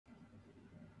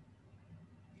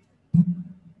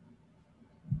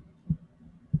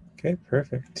Okay,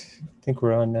 perfect. I think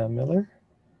we're on now, Miller.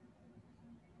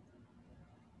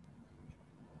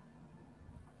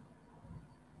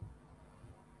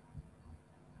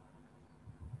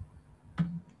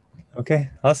 Okay,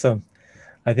 awesome.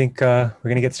 I think we're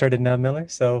going to get started now, Miller.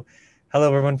 So, hello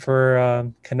everyone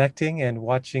for connecting and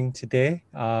watching today.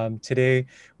 Today,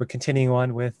 we're continuing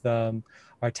on with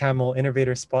our Tamil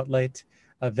Innovator Spotlight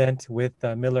event with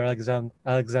Miller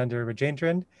Alexander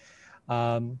Rajendran.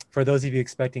 For those of you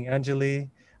expecting Anjali,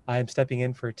 I'm stepping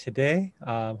in for today.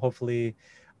 Hopefully,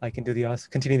 I can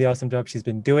continue the awesome job she's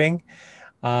been doing.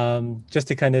 Just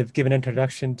to kind of give an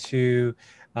introduction to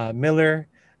Miller,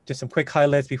 just some quick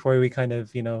highlights before we kind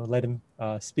of, let him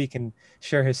speak and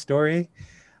share his story.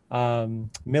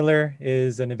 Miller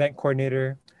is an event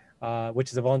coordinator,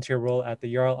 which is a volunteer role at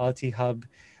the Jarl Alti Hub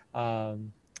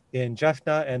in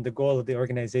Jaffna. And the goal of the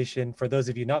organization, for those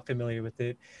of you not familiar with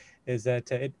it, is that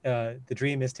the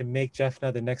dream is to make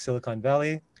Jaffna the next Silicon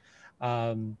Valley.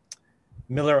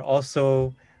 Miller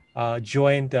also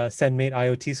joined SendMate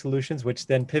IoT Solutions, which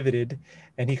then pivoted,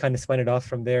 and he kind of spun it off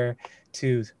from there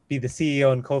to be the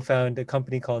CEO and co-found a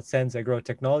company called Sens Agro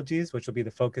Technologies, which will be the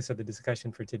focus of the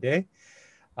discussion for today.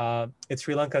 It's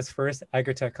Sri Lanka's first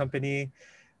agritech company.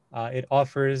 It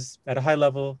offers, at a high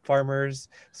level, farmers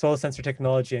soil sensor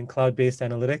technology and cloud-based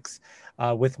analytics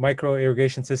with micro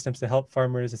irrigation systems to help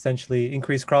farmers essentially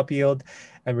increase crop yield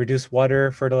and reduce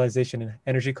water, fertilization, and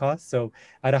energy costs. So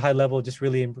at a high level, just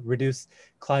really reduce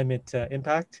climate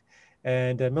impact.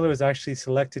 And Miller was actually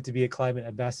selected to be a climate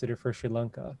ambassador for Sri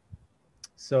Lanka.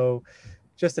 So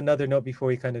just another note before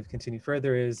we kind of continue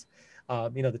further is,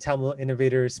 the Tamil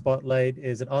Innovator Spotlight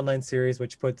is an online series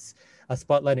which puts a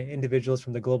spotlight on individuals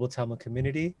from the global Tamil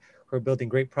community who are building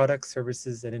great products,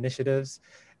 services, and initiatives.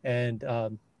 And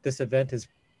this event is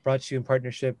brought to you in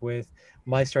partnership with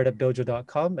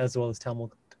mystartupdojo.com as well as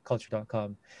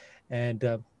tamilculture.com.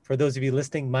 And for those of you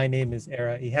listening, my name is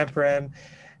Era Ihamparam,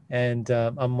 and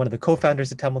I'm one of the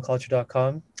co-founders of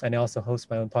tamilculture.com, and I also host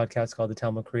my own podcast called The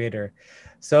Tamil Creator.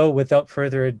 So without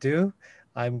further ado,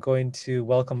 I'm going to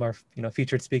welcome our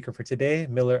featured speaker for today,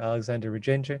 Miller Alexander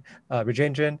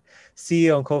Rajendran,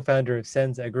 CEO and co-founder of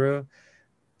Sens Agro,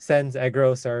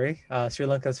 Sri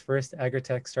Lanka's first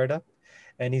agritech startup.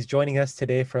 And he's joining us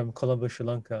today from Colombo, Sri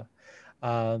Lanka.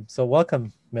 So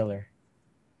welcome, Miller.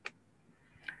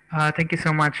 Thank you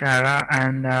so much, Ara,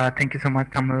 and thank you so much,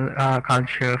 Tamil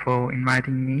Culture, for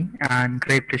inviting me, and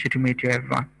great pleasure to meet you,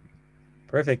 everyone.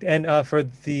 Perfect. And for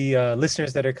the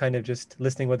listeners that are kind of just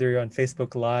listening, whether you're on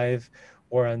Facebook Live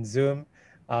or on Zoom,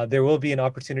 there will be an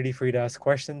opportunity for you to ask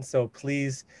questions. So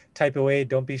please type away.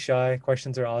 Don't be shy.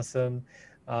 Questions are awesome.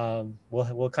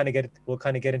 We'll kind of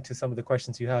get into some of the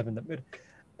questions you have in the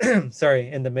middle. Sorry,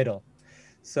 in the middle.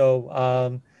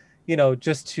 So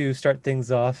just to start things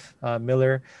off,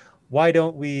 Miller, why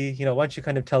don't you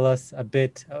kind of tell us a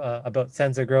bit about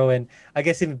Sens Agro? And I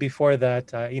guess even before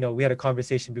that, we had a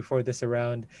conversation before this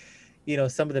around,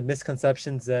 some of the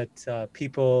misconceptions that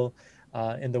people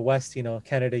in the West,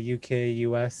 Canada, UK,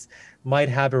 US, might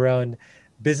have around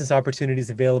business opportunities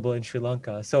available in Sri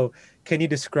Lanka. So can you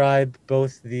describe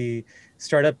both the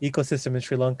startup ecosystem in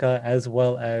Sri Lanka as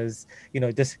well as,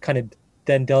 just kind of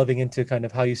then delving into kind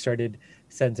of how you started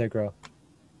Sens Agro?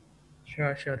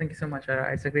 Sure. Thank you so much,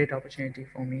 Ara. It's a great opportunity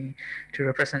for me to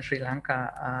represent Sri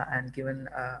Lanka and give an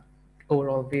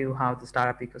overall view how the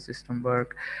startup ecosystem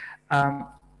work.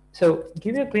 So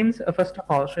give you a glimpse. First of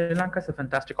all, Sri Lanka is a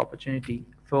fantastic opportunity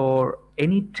for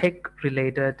any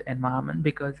tech-related environment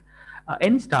because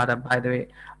any startup, by the way,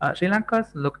 Sri Lanka's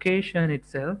location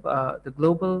itself, the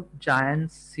global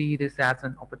giants see this as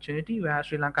an opportunity where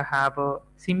Sri Lanka have a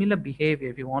similar behavior.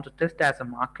 If you want to test as a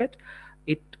market,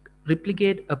 it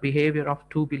replicate a behavior of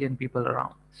 2 billion people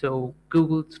around. So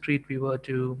Google, Street Viewer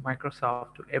to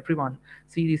Microsoft to everyone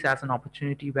see this as an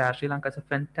opportunity where Sri Lanka is a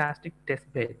fantastic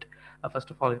test bed. First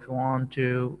of all, if you want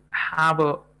to have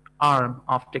a arm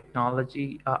of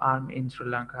technology arm in Sri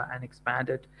Lanka and expand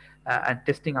it and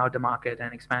testing out the market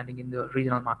and expanding in the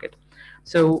regional market.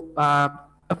 So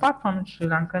apart from Sri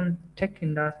Lankan tech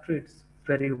industry, it's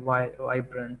very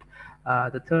vibrant.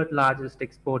 The third largest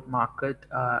export market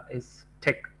is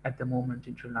tech at the moment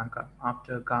in Sri Lanka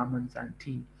after garments and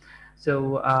tea.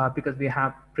 So because we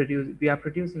are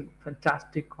producing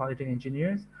fantastic quality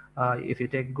engineers. If you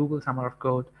take Google Summer of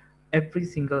Code, every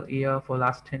single year for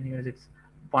last 10 years, it's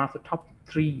one of the top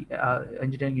three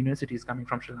engineering universities coming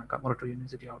from Sri Lanka, Moroto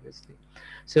University, obviously.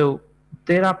 So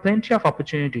there are plenty of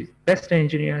opportunities, best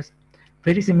engineers,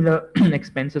 very similar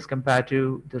expenses compared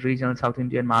to the regional South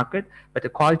Indian market, but the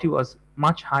quality was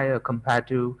much higher compared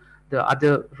to the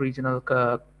other regional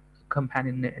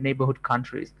companion neighborhood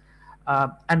countries.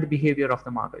 and the behavior of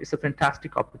the market. It's a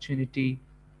fantastic opportunity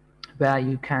where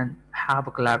you can have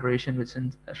a collaboration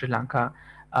within Sri Lanka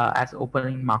as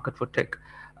opening market for tech.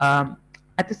 Um,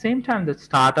 at the same time, the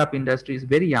startup industry is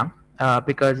very young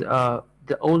because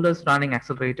the oldest running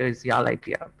accelerator is YAL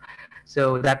IT Hub.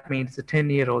 So that means a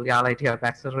 10-year-old YAL IT Hub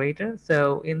accelerator.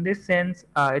 So in this sense,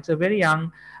 it's a very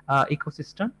young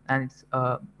ecosystem, and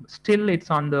it's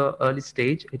on the early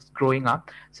stage. It's growing up.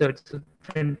 So it's a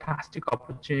fantastic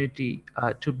opportunity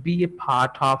to be a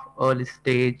part of early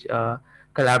stage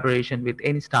collaboration with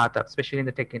any startup, especially in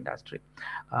the tech industry.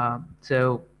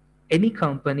 So any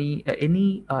company,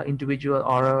 any individual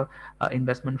or a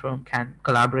investment firm can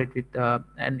collaborate with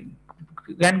and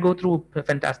can go through a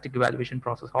fantastic evaluation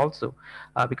process also,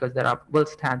 because there are world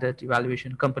standard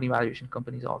company evaluation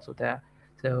companies also there.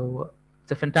 So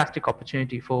it's a fantastic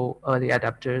opportunity for early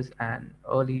adapters and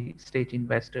early stage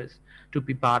investors to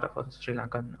be part of a Sri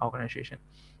Lankan organization.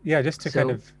 Yeah, just to kind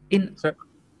So of, in sorry,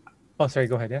 oh, sorry,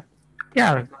 go ahead. Yeah.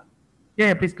 yeah,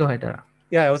 yeah, please go ahead.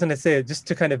 Yeah, I was going to say, just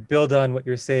to kind of build on what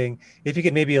you're saying, if you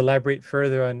could maybe elaborate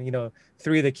further on,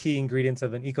 three of the key ingredients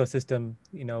of an ecosystem,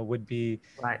 would be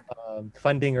Right.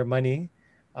 funding or money,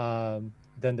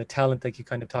 then the talent like you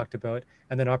kind of talked about,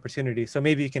 and then opportunity. So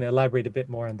maybe you can elaborate a bit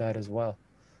more on that as well.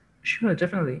 Sure,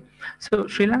 definitely. So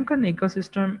Sri Lankan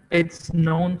ecosystem, it's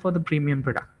known for the premium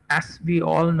product. As we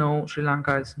all know, Sri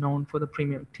Lanka is known for the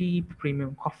premium tea,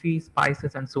 premium coffee,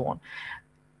 spices, and so on.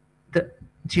 The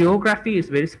geography is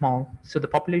very small, so the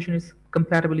population is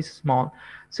comparatively small.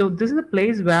 So this is a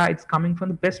place where it's coming from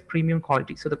the best premium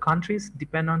quality. So the countries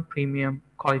depend on premium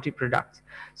quality products.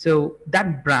 So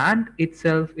that brand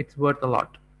itself, it's worth a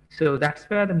lot. So that's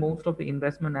where the most of the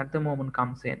investment at the moment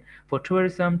comes in for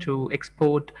tourism to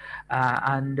export,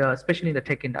 and especially in the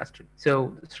tech industry.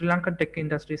 So Sri Lankan tech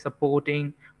industry is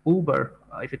supporting Uber.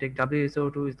 If you take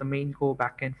WSO2 is the main core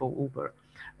backend for Uber,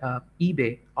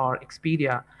 eBay or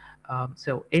Expedia.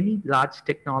 So any large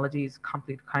technology is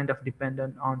kind of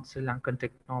dependent on Sri Lankan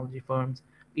technology firms,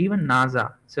 even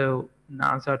NASA. So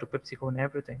NASA to PepsiCo and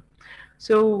everything.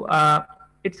 So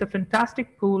it's a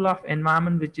fantastic pool of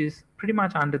environment which is pretty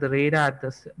much under the radar at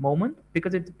this moment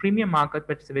because it's a premium market,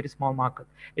 but it's a very small market.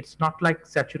 It's not like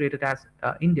saturated as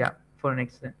India for an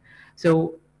extent.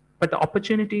 So, but the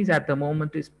opportunities at the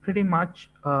moment is pretty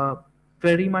much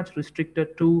very much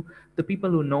restricted to the people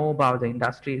who know about the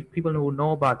industry, people who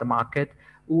know about the market,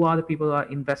 who are the people who are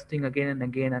investing again and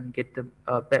again and get the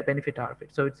benefit out of it.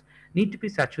 So it's need to be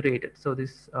saturated. So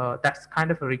this that's kind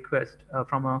of a request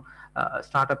from a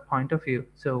startup point of view.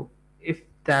 So if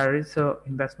there is a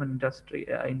investment industry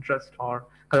interest or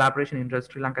collaboration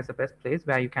interest, Sri Lanka is the best place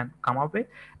where you can come up with,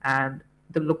 and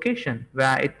the location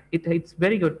where it's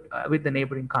very good with the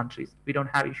neighboring countries. We don't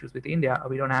have issues with India, or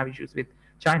we don't have issues with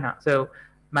China. So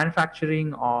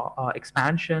manufacturing or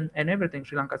expansion and everything,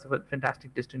 Sri Lanka is a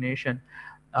fantastic destination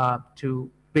to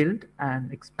build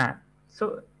and expand.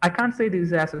 So I can't say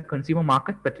this as a consumer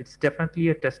market, but it's definitely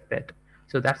a test bed.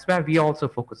 So that's where we are also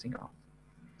focusing on.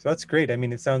 So that's great. I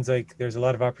mean, it sounds like there's a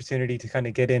lot of opportunity to kind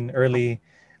of get in early.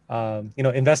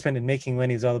 Investment and making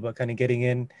money is all about kind of getting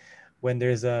in when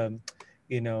there's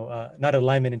not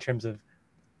alignment in terms of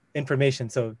information.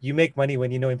 So you make money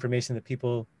when you know information that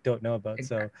people don't know about.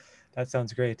 Exactly. So that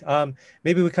sounds great.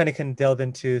 Maybe we kind of can delve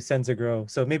into Senza Grow.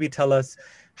 So maybe tell us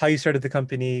how you started the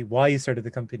company, why you started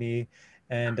the company,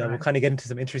 and we'll kind of get into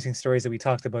some interesting stories that we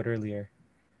talked about earlier.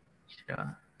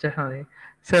 Sure, definitely.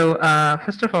 So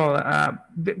first of all,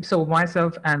 so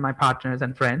myself and my partners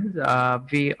and friends,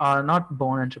 we are not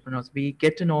born entrepreneurs. We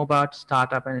get to know about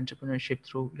startup and entrepreneurship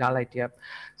through YAL IT Hub.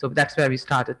 So that's where we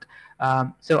started.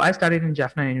 So I studied in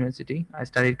Jaffna University. I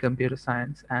studied computer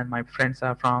science, and my friends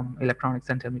are from electronics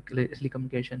and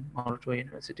telecommunication, Moroto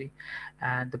University.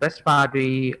 And the best part,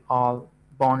 we all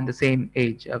born in the same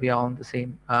age. We are all in the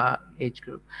same age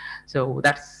group. So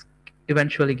that's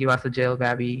eventually give us a jail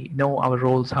where we know our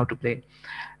roles, how to play.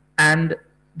 And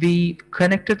we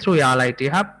connected through YAL IT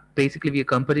Hub. Basically, we are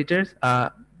competitors.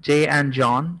 Jay and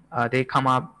John, they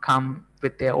come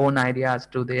with their own ideas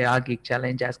to the YAL Geek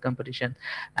Challenge as competition.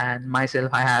 And myself,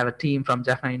 I have a team from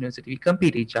Jaffna University. We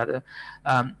compete each other.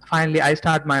 Finally, I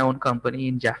start my own company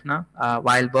in Jaffna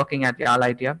while working at YAL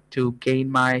IT Hub to gain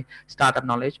my startup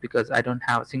knowledge, because I don't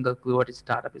have a single clue what a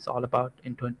startup is all about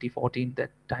in 2014,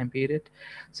 that time period.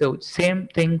 So same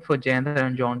thing for Jayendra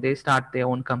and John. They start their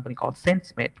own company called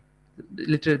SenseMate.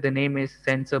 Literally, the name is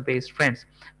Sensor-Based Friends.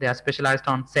 They are specialized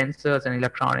on sensors and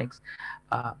electronics.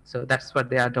 So that's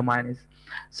what their domain is.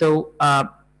 So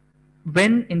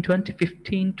when in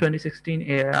 2015, 2016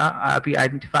 era, we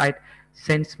identified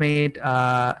SenseMate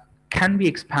can be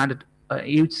expanded a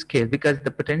huge scale because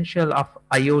the potential of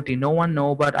IoT, no one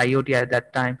know about IoT at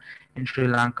that time in Sri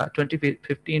Lanka.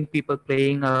 2015 people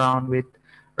playing around with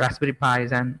Raspberry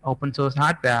Pis and open source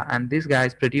hardware, and this guy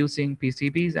is producing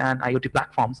PCBs and IoT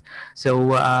platforms. So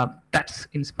that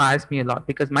inspires me a lot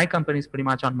because my company is pretty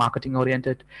much on marketing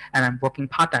oriented, and I'm working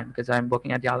part time because I'm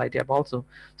working at YAL ITF also.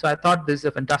 So I thought this is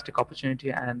a fantastic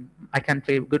opportunity, and I can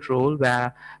play a good role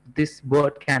where this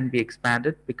word can be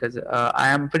expanded because I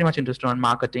am pretty much interested on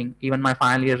marketing. Even my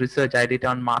final year research I did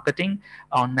on marketing,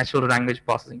 on natural language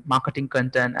processing, marketing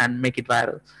content, and make it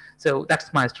viral. So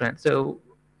that's my strength. So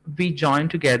we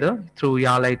joined together through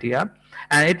YAL ITF,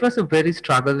 and it was a very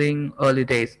struggling early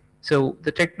days. So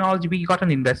the technology, we got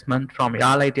an investment from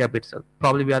YAL ITF itself.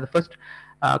 Probably we are the first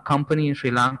company in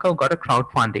Sri Lanka who got a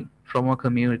crowdfunding from our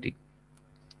community.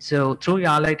 So through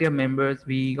YAL ITF members,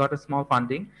 we got a small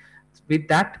funding. With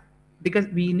that, because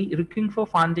we need looking for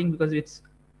funding because it's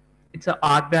a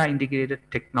hardware integrated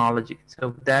technology.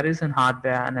 So there is an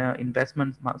hardware and an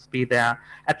investment must be there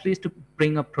at least to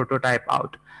bring a prototype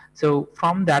out. So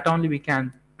from that only we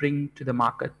can bring to the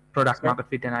market, product market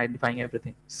fit and identifying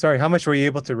everything. Sorry, how much were you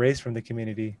able to raise from the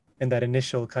community in that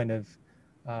initial kind of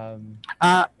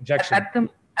injection?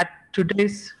 At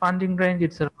today's funding range,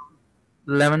 it's around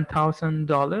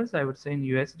 $11,000, I would say in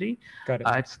USD. Got it.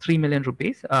 It's 3 million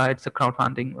rupees. It's a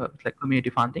crowdfunding, like community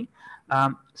funding.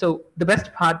 So the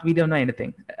best part, we don't know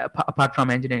anything apart from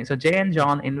engineering. So Jay and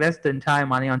John invest the entire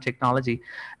money on technology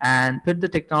and put the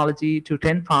technology to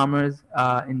 10 farmers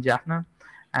in Jaffna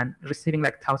and receiving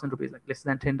like 1,000 rupees, like less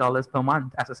than $10 per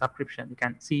month as a subscription. You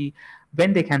can see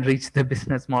when they can reach the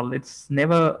business model. It's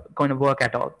never going to work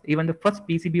at all. Even the first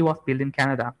PCB was built in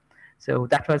Canada. So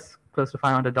that was close to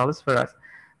 $500 for us.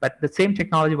 But the same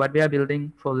technology what we are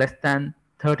building for less than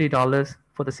 $30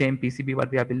 for the same PCB what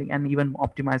we are building, and even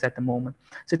optimized at the moment.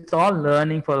 So it's all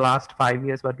learning for the last 5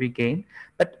 years what we gain.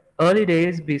 But early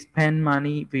days we spend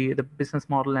money, the business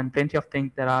model and plenty of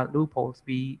things, there are loopholes.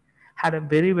 We had a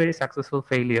very, very successful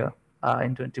failure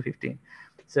in 2015.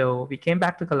 So we came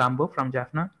back to Colombo from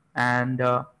Jaffna, and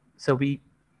so we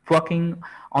working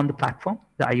on the platform,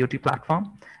 the IoT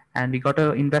platform, and we got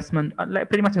an investment, like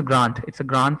pretty much a grant. It's a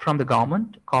grant from the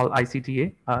government called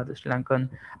ICTA, the Sri Lankan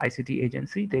ICT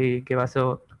agency. They gave us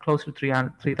a close to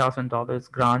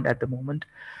 $3,000 grant at the moment.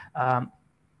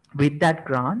 With that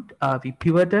grant, we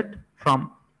pivoted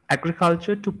from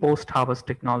agriculture to post-harvest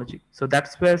technology. So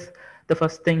that's where the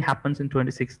first thing happens in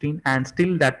 2016, and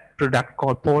still that product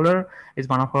called Polar is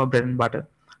one of our bread and butter.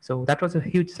 So that was a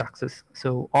huge success.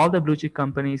 So all the blue chip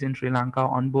companies in Sri Lanka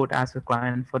on board as a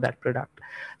client for that product.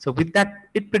 So with that,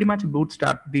 it pretty much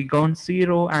bootstrapped. We gone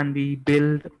zero and we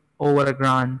build over a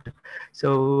grant.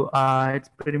 So it's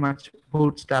pretty much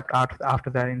bootstrapped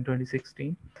after that in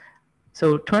 2016.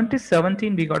 So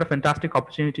 2017, we got a fantastic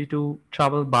opportunity to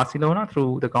travel Barcelona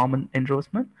through the government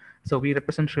endorsement. So we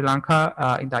represent Sri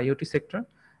Lanka in the IoT sector,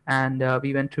 and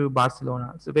we went to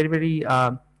Barcelona. It's a very, very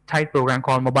tight program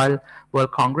called Mobile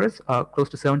World Congress. Close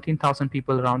to 17,000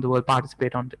 people around the world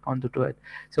participate on to it.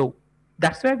 So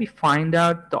that's where we find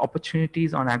out the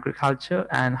opportunities on agriculture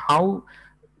and how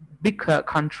big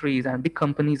countries and big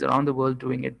companies around the world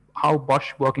doing it. How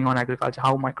Bosch working on agriculture,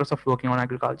 how Microsoft working on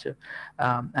agriculture,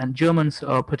 and Germans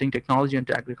putting technology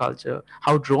into agriculture,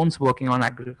 how drones working on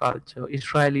agriculture,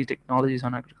 Israeli technologies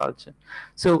on agriculture.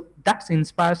 So that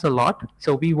inspires a lot.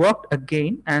 So we worked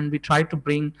again and we tried to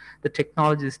bring the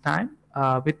technology this time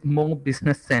with more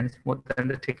business sense more than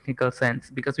the technical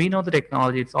sense, because we know the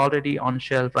technology, it's already on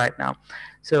shelf right now.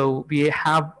 So we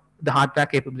have the hardware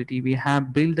capability, we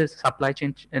have built the supply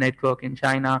chain network in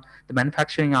China, the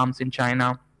manufacturing arms in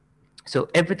China. So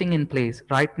everything in place.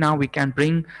 Right now we can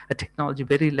bring a technology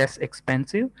very less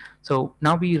expensive. So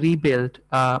now we rebuild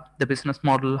the business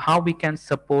model, how we can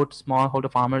support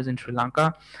smallholder farmers in Sri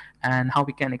Lanka and how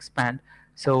we can expand.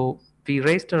 So we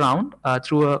raised around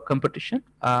through a competition.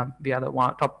 We are the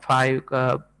top 5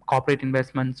 corporate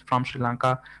investments from Sri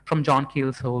Lanka, from John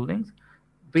Keel's holdings.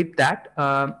 With that,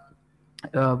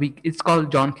 it's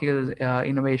called John Keel's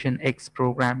Innovation X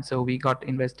program. So we got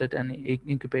invested and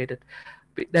incubated.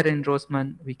 With that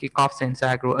endorsement, we kick off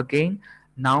Sensagro again.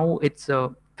 Now it's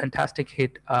a fantastic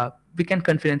hit. We can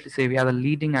confidently say we are the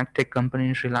leading agtech company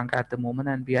in Sri Lanka at the moment,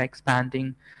 and we are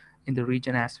expanding in the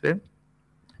region as well.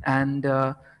 And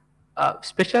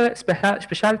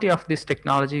specialty of this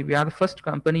technology, we are the first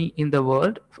company in the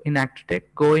world in agtech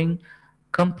going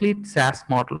complete SaaS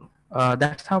model.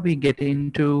 That's how we get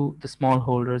into the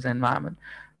smallholders environment.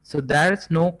 So there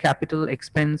is no capital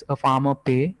expense a farmer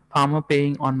paying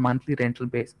on monthly rental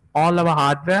base. All our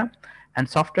hardware And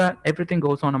software, everything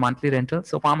goes on a monthly rental,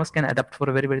 so farmers can adapt for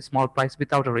a very, very small price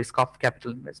without a risk of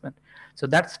capital investment. So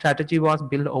that strategy was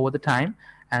built over the time,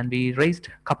 and we raised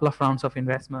a couple of rounds of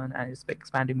investment, and it's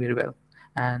expanding very well.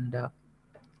 And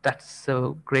that's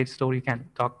a great story. You can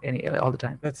talk all the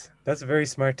time. That's very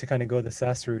smart to kind of go the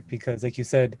SaaS route because, like you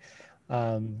said,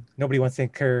 nobody wants to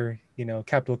incur,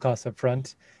 capital costs up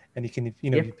front, and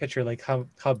you picture like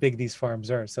how big these farms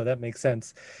are. So that makes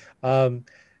sense.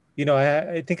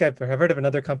 I think I've heard of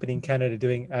another company in Canada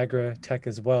doing agri-tech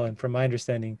as well, and from my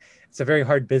understanding, it's a very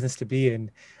hard business to be in.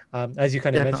 As you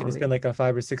kind of mentioned, it's been like a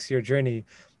 5 or 6 year journey.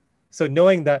 So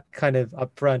knowing that kind of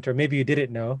upfront, or maybe you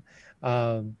didn't know,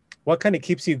 what kind of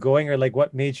keeps you going, or like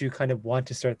what made you kind of want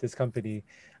to start this company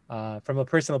from a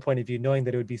personal point of view, knowing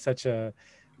that it would be such a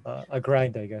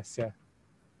grind, I guess.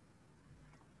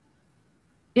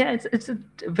 Yeah, it's a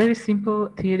very simple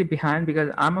theory behind,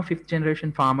 because I'm a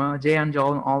 5th-generation farmer. Jay and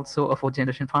Joel also a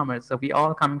 4th-generation farmer. So we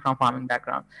all coming from farming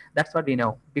background. That's what we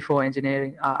know. Before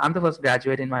engineering, I'm the first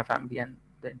graduate in my family and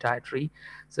the entire tree.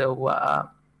 So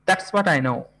that's what I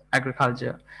know,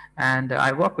 agriculture. And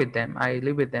I work with them. I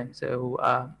live with them. So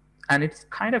and it's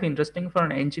kind of interesting for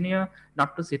an engineer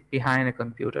not to sit behind a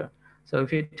computer. So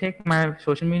if you take my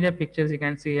social media pictures, you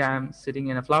can see I'm sitting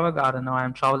in a flower garden, or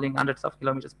I'm traveling hundreds of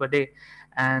kilometers per day,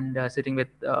 and sitting with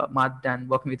mud and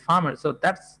working with farmers. So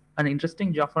that's an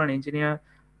interesting job for an engineer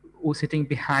who's sitting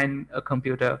behind a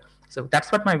computer. So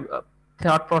that's what my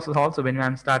thought process also when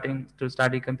I'm starting to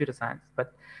study computer science.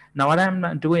 But now what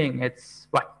I'm doing, it's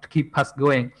what to keep us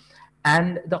going.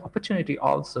 And the opportunity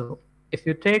also, if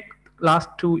you take last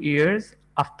 2 years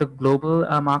of the global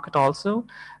market also,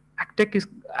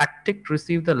 Agtech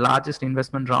received the largest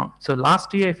investment round. So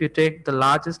last year, if you take, the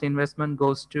largest investment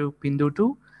goes to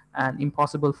Pinduoduo and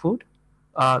Impossible Food.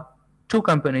 Uh, Two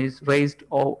companies raised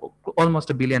almost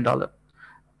 $1 billion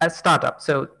as startup.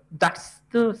 So that's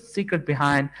the secret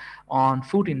behind on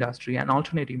food industry and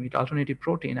alternative meat, alternative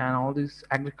protein, and all this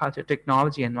agriculture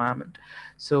technology environment.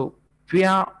 So we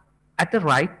are at the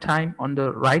right time on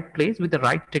the right place with the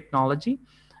right technology.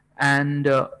 And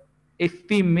if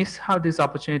we miss out this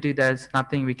opportunity, there's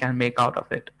nothing we can make out of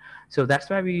it. So that's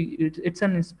why it's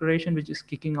an inspiration which is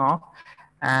kicking off,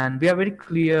 and we are very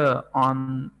clear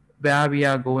on where we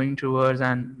are going towards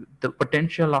and the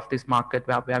potential of this market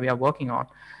where we are working on.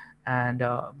 And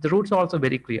the roots are also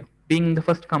very clear, being the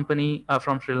first company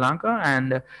from Sri Lanka,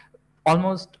 and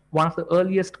almost one of the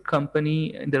earliest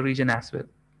company in the region as well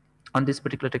on this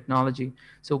particular technology.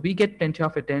 So we get plenty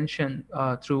of attention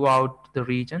throughout the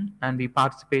region, and we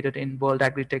participated in World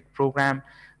Agri-Tech program,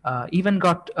 even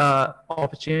got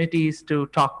opportunities to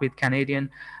talk with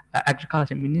Canadian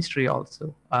Agriculture Ministry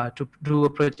also to do a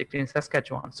project in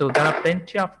Saskatchewan. So there are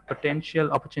plenty of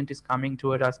potential opportunities coming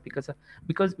toward us because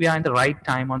we are in the right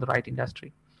time on the right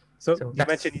industry. So you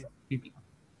mentioned,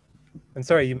 I'm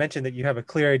sorry, you mentioned that you have a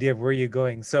clear idea of where you're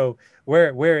going. So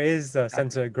where is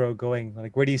SenseAgro going?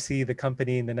 Like, where do you see the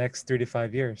company in the next 3 to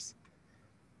 5 years?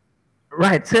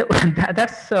 Right. So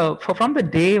that's from the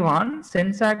day one,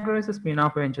 SenseAgro is a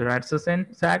spin-off venture, right? So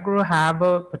SenseAgro have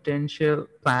a potential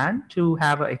plan to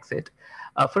have an exit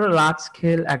for a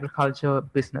large-scale agriculture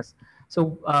business.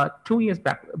 So 2 years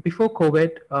back, before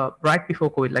COVID, right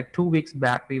before COVID, like 2 weeks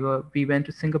back, we went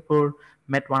to Singapore,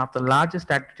 met one of the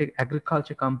largest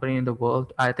agriculture company in the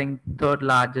world. I think third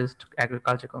largest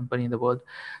agriculture company in the world.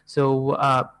 So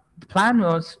the plan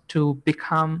was to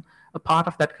become a part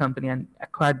of that company and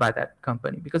acquired by that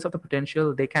company. Because of the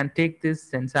potential, they can take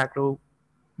this SenseAgro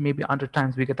maybe 100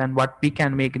 times bigger than what we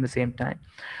can make in the same time.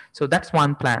 So that's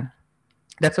one plan.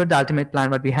 That's what the ultimate plan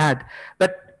what we had.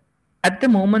 But at the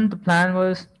moment, the plan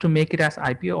was to make it as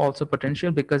IPO also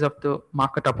potential because of the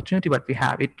market opportunity what we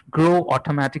have. It grow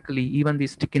automatically, even we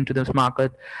stick into this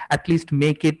market, at least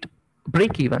make it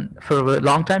break even for a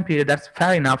long time period. That's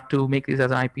fair enough to make this as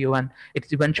an IPO, and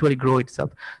it's eventually grow itself.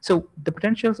 So the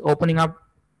potential is opening up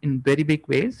in very big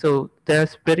ways. So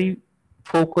there's very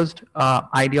focused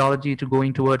ideology to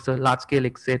going towards a large scale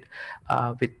exit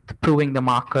with proving the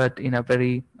market in a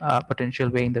very potential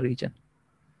way in the region.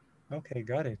 Okay,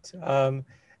 got it.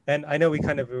 And I know we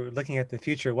kind of were looking at the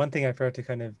future. One thing I forgot to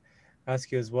kind of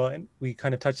ask you as well, and we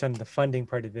kind of touched on the funding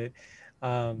part of it.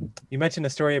 You mentioned a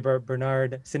story about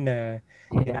Bernard Sinaia.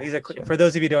 He's Sure. For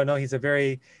those of you who don't know, he's a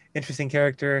very interesting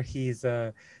character. He's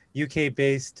a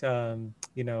UK-based, I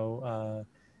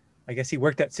guess he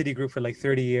worked at Citigroup for like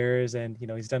 30 years, and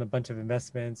he's done a bunch of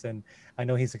investments, and I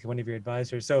know he's like one of your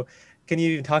advisors. So can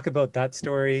you talk about that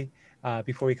story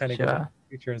before we kind of go into the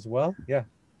future as well? Yeah.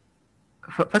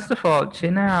 First of all,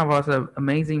 China was an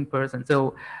amazing person.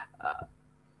 So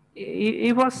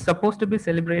He was supposed to be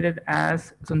celebrated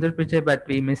as Sundar Pichai, but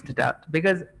we missed it out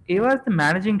because he was the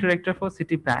managing director for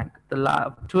Citibank, the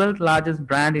 12th largest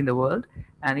brand in the world,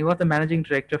 and he was the managing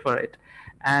director for it.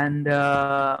 And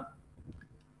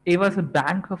he was a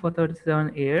banker for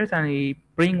 37 years, and he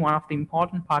bring one of the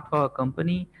important part for our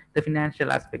company, the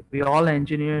financial aspect. We all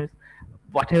engineers,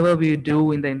 whatever we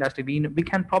do in the industry, we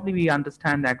can probably we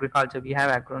understand agriculture. We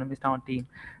have agronomists on our team,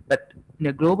 but in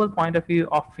a global point of view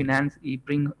of finance, he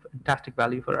bring fantastic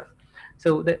value for us.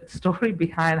 So the story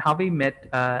behind how we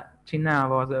met Chinna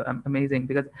was amazing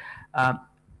because um,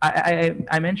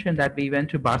 I mentioned that we went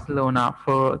to Barcelona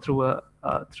for through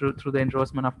the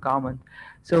endorsement of government.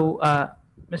 So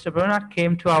Mr. Bernard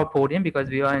came to our podium because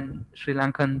we were in Sri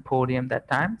Lankan podium that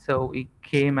time. So he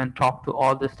came and talked to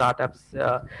all the startups.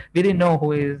 We didn't know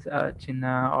who is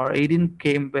Chinna, or he didn't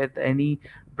came with any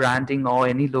branding or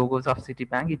any logos of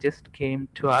Citibank. He just came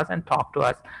to us and talked to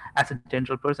us as a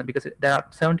general person because there are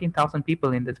 17,000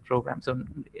 people in this program. So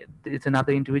it's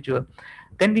another individual.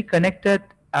 Then we connected.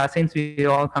 Since we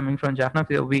are all coming from Jaffna,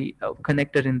 so we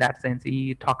connected in that sense.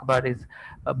 He talked about his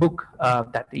book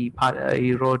that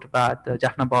he wrote about the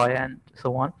Jaffna boy and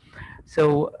so on.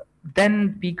 So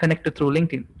then we connected through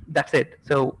LinkedIn. That's it.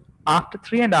 So after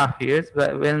 3.5 years,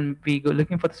 when we go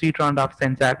looking for the street round of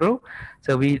Sense Agro,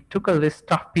 so we took a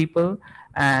list of people,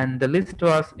 and the list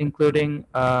was including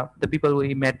the people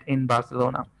we met in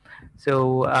Barcelona.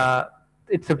 So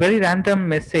it's a very random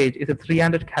message. It's a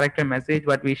 300 character message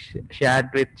what we shared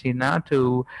with China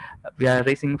to we are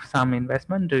raising some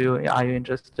investment. Are you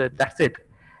interested? That's it.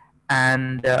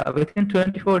 And within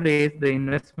 24 days, the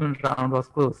investment round was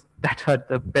closed. That was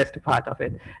the best part of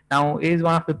it. Now is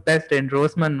one of the best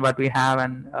endorsement what we have,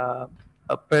 and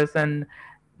a person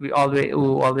who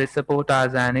always support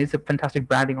us, and is a fantastic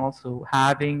branding also.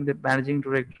 Having the managing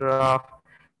director of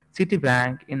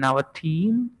Citibank in our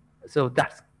team, so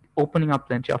that's opening up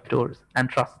plenty of doors and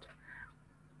trust.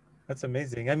 That's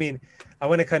amazing. I mean, I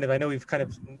want to kind of, I know we've kind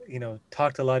of,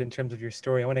 talked a lot in terms of your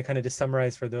story. I want to kind of just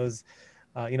summarize for those,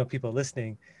 people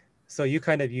listening. So you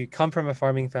come from a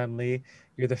farming family.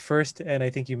 You're the first, and I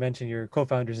think you mentioned your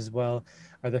co-founders as well,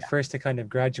 are the first to kind of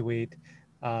graduate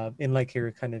in like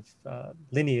your kind of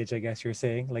lineage, I guess you're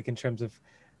saying, like in terms of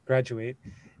graduate.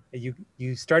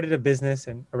 You started a business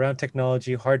and around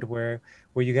technology, hardware,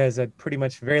 where you guys had pretty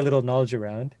much very little knowledge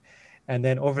around. And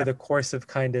then over the course of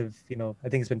kind of, I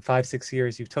think it's been 5-6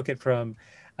 years, you took it from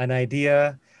an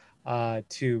idea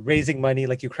to raising money,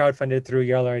 like you crowdfunded through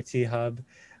your LRT hub.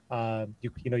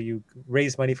 You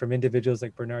raise money from individuals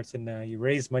like Bernard Sinna. You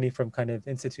raise money from kind of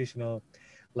institutional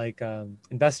like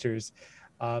investors.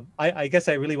 I guess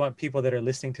I really want people that are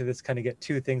listening to this kind of get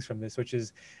two things from this, which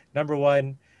is number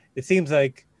one, it seems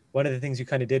like one of the things you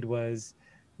kind of did was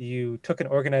you took an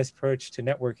organized approach to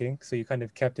networking. So you kind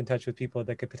of kept in touch with people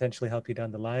that could potentially help you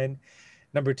down the line.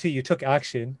 Number two, you took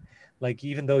action. Like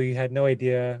even though you had no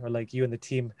idea, or like you and the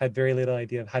team had very little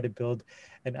idea of how to build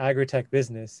an agri-tech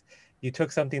business, you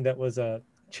took something that was a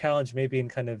challenge maybe in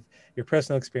kind of your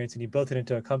personal experience and you built it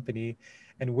into a company.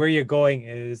 And where you're going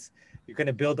is you're going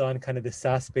to build on kind of the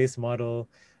SaaS-based model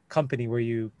company where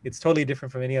it's totally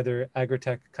different from any other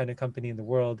agri-tech kind of company in the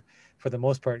world, for the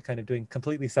most part, kind of doing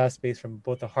completely SaaS-based from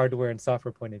both a hardware and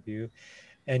software point of view.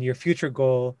 And your future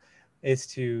goal is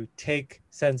to take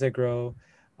Sense Agro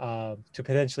to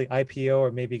potentially IPO or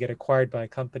maybe get acquired by a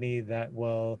company that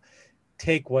will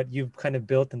take what you've kind of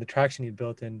built and the traction you've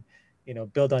built and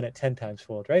build on it 10 times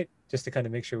fold, right? Just to kind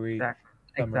of make sure we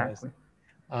summarize.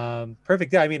 Exactly.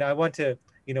 Perfect. Yeah, I mean, I want to,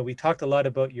 we talked a lot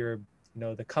about your,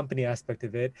 the company aspect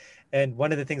of it. And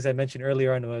one of the things I mentioned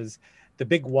earlier on was the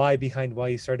big why behind why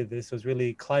you started this was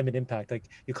really climate impact. Like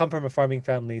you come from a farming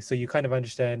family, so you kind of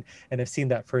understand and have seen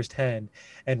that firsthand.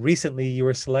 And recently you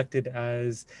were selected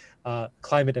as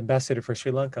climate ambassador for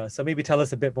Sri Lanka. So maybe tell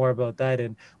us a bit more about that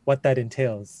and what that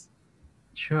entails.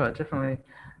 Sure, definitely.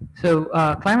 So,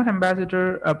 Climate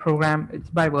Ambassador program, it's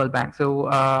by World Bank. So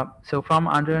from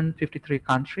 153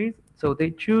 countries, so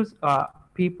they choose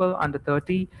people under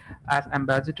 30 as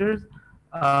ambassadors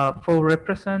for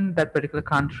represent that particular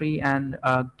country and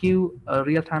give a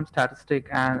real-time statistic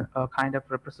and a kind of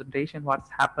representation what's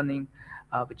happening,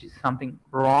 which is something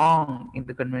wrong in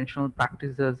the conventional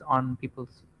practices on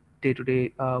people's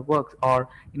day-to-day works or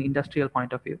in industrial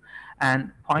point of view,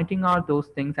 and pointing out those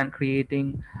things and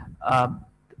creating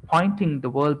pointing the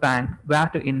World Bank where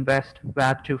to invest,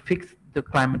 where to fix the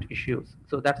climate issues.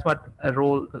 So that's what the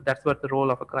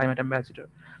role of a climate ambassador.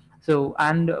 So,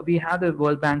 and we have the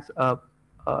World Bank's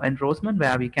endorsement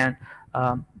where we can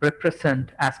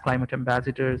represent as climate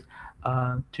ambassadors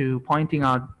to pointing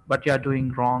out what you are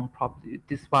doing wrong. Probably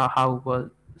this is how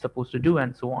supposed to do,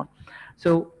 and so on.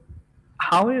 So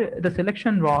how the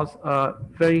selection was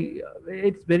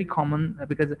it's very common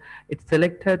because it's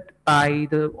selected by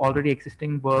the already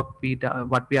existing work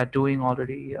what we are doing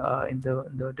already in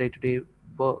the day-to-day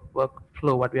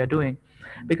workflow what we are doing,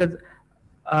 because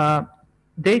uh,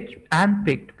 they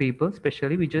handpicked people.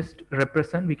 Especially we just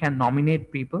represent, we can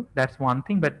nominate people, that's one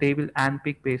thing, but they will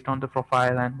handpick based on the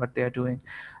profile and what they are doing.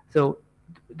 So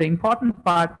the important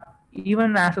part,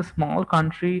 even as a small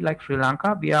country like Sri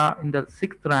Lanka, we are in the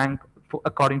sixth rank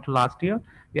according to last year.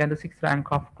 We are in the sixth rank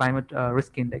of climate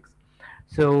risk index.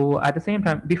 So at the same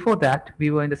time, before that,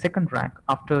 we were in the second rank.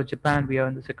 After Japan, we are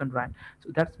in the second rank. So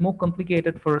that's more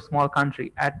complicated for a small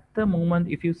country. At the moment,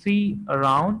 if you see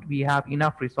around, we have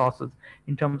enough resources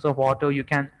in terms of water. You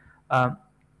can uh,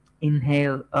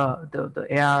 inhale the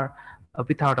air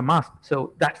without a mask.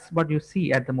 So that's what you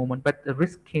see at the moment. But the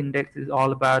risk index is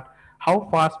all about how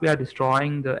fast we are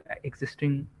destroying the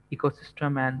existing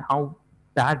ecosystem and how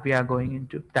bad we are going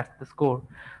into. That's the score.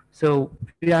 So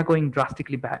we are going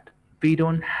drastically bad. We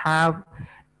don't have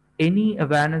any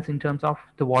awareness in terms of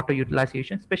the water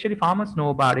utilization. Especially farmers know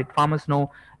about it. Farmers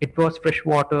know it was fresh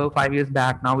water 5 years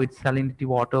back. Now it's salinity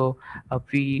water.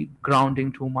 We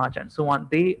grounding too much and so on.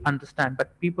 They understand,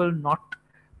 but people not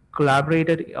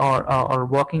collaborated or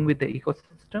working with the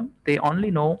ecosystem. They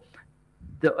only know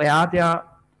the air they are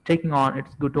taking on,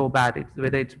 it's good or bad, it's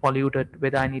whether it's polluted,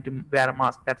 whether I need to wear a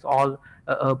mask. That's all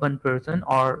a urban person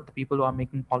or the people who are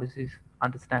making policies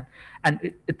understand.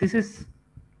 And this is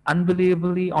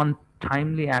unbelievably on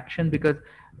timely action, because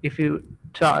if you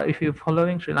if you're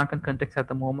following Sri Lankan context at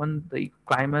the moment, the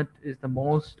climate is the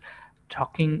most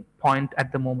talking point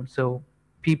at the moment. So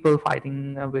people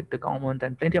fighting with the government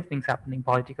and plenty of things happening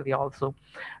politically also.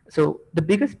 So the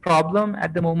biggest problem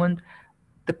at the moment,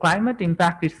 the climate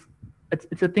impact is,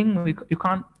 it's a thing you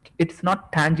can't, it's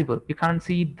not tangible. You can't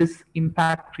see this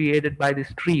impact created by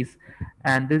these trees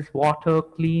and this water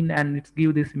clean and it's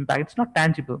give this impact. It's not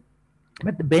tangible,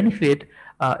 but the benefit,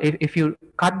 if you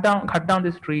cut down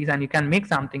these trees and you can make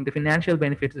something, the financial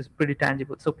benefits is pretty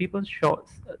tangible. So people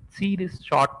see this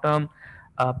short term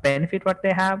benefit what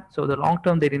they have, so the long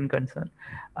term they didn't concern.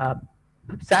 uh,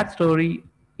 Sad story,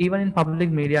 even in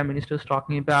public media, ministers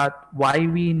talking about why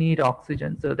we need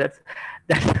oxygen. So that's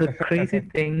the crazy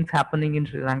things happening in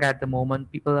Sri Lanka at the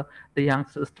moment. People, the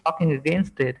youngsters talking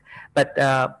against it, but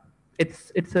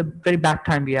it's a very bad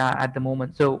time we are at the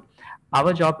moment. So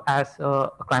our job as a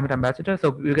climate ambassador,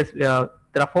 so because there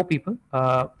are 4 people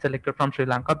selected from Sri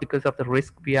Lanka because of the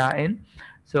risk we are in.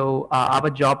 So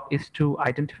our job is to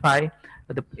identify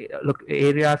the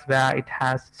areas where it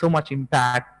has so much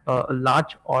impact, a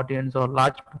large audience or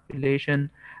large population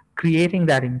creating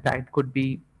that impact. Could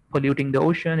be polluting the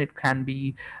ocean, it can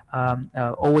be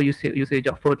over usage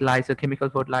of fertilizer, chemical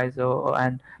fertilizer,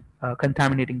 and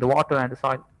contaminating the water and the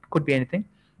soil. Could be anything,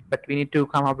 but we need to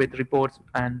come up with reports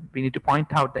and we need to point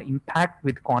out the impact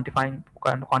with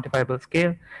quantifiable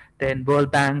scale. Then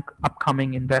World Bank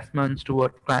upcoming investments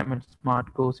towards climate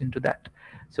smart goes into that.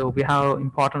 So we have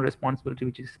important responsibility,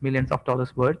 which is millions of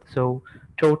dollars worth. So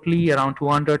totally around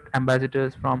 200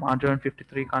 ambassadors from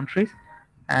 153 countries,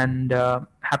 and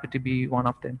happy to be one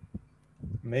of them.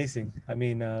 Amazing. I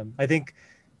mean, I think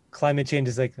climate change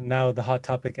is like now the hot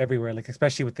topic everywhere, like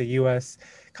especially with the US,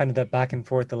 kind of that back and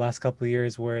forth the last couple of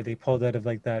years where they pulled out of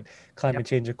like that climate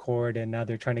change accord and now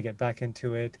they're trying to get back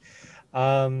into it.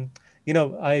 You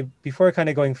know, before kind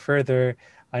of going further,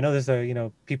 I know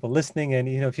there's people listening, and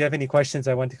if you have any questions,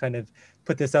 I want to kind of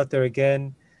put this out there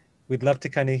again. We'd love to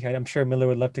kind of, I'm sure Miller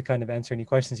would love to kind of answer any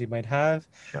questions you might have.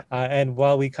 Sure. And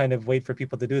while we kind of wait for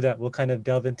people to do that, we'll kind of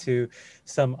delve into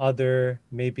some other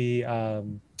maybe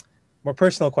more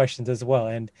personal questions as well.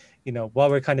 And, while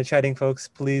we're kind of chatting, folks,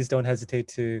 please don't hesitate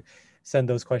to send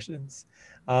those questions.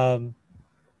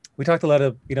 We talked a lot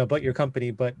of, about your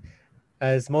company, but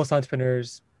as most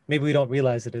entrepreneurs, maybe we don't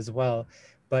realize it as well,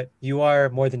 but you are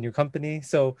more than your company.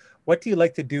 So what do you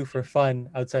like to do for fun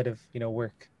outside of,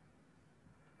 work?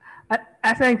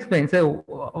 As I explained, so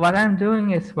what I'm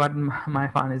doing is what my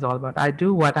fun is all about. I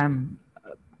do what I'm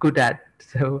good at.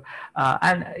 So,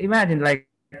 and imagine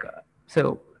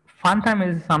so fun time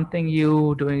is something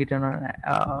you doing it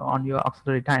on your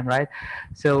auxiliary time, right?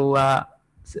 So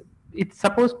it's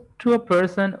supposed to a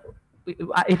person.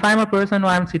 If I'm a person who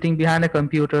I'm sitting behind a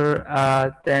computer,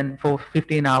 then for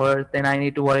 15 hours, then I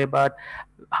need to worry about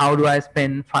how do I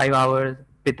spend 5 hours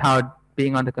without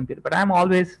being on the computer. But I'm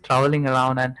always traveling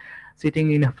around and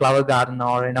sitting in a flower garden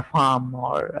or in a farm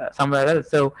or somewhere else.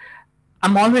 So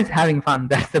I'm always having fun.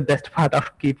 That's the best part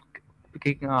of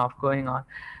kicking off, going on.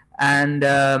 And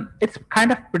it's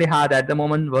kind of pretty hard at the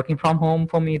moment working from home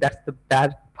for me. That's the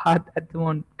bad part at the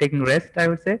moment, taking rest, I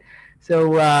would say. So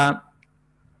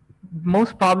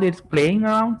most probably it's playing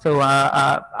around. So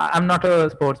I'm not a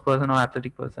sports person or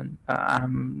athletic person.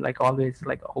 I'm like always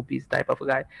like a hobbies type of a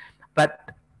guy. But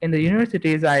in the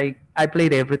universities, I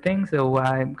played everything. So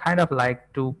I'm kind of like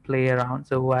to play around.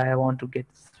 So I want to get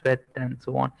sweat and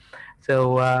so on. So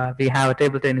we have a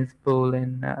table tennis pool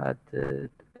in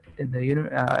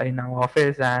our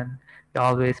office, and we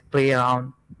always play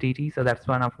around TT. So that's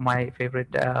one of my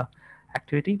favorite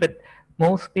activity. But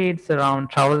mostly it's around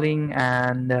traveling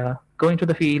and going to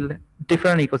the field,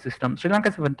 different ecosystems. Sri Lanka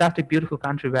is a fantastic, beautiful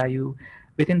country where you,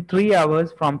 within 3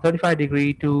 hours from 35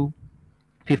 degree to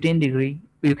 15 degree,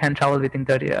 you can travel within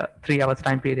 3 hours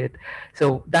time period.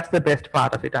 So that's the best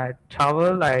part of it. I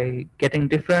travel, I getting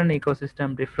different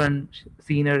ecosystem, different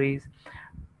sceneries.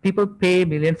 People pay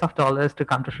millions of dollars to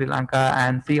come to Sri Lanka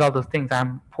and see all those things.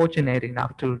 I'm fortunate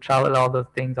enough to travel all those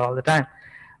things all the time.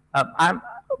 I'm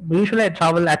usually I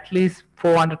travel at least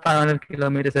 400, 500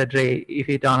 kilometers a day if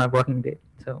it's on a working day.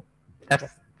 So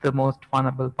that's the most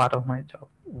funnable part of my job.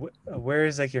 Where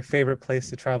is like your favorite place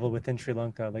to travel within Sri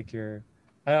Lanka? Like your,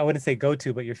 I wouldn't say go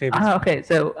to, but your favorite. Okay,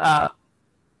 so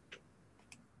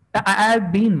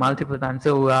I've been multiple times.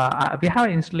 So we have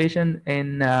an installation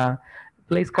in a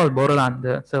place called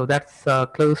Boroland. So that's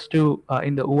close to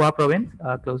in the Uva province,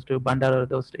 close to Bandara,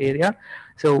 those area.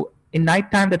 So in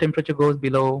nighttime, the temperature goes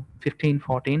below 15,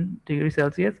 14 degrees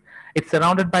Celsius. It's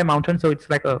surrounded by mountains, so it's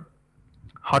like a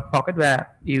hot pocket where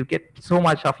you get so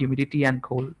much of humidity and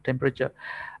cold temperature.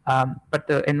 But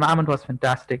the environment was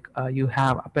fantastic. You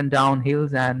have up and down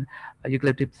hills and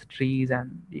eucalyptus trees,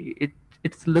 and it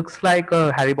looks like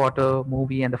a Harry Potter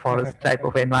movie and the forest type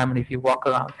of environment if you walk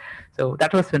around. So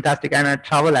that was fantastic. And I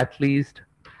travel at least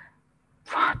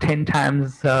 10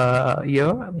 times a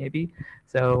year, maybe.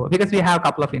 So because we have a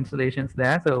couple of installations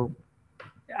there, so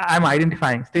I'm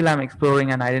identifying. Still, I'm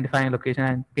exploring and identifying location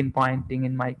and pinpointing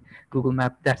in my Google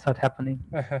Map. That's what's happening.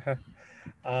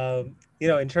 You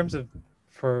know, in terms of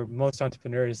for most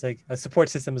entrepreneurs, like a support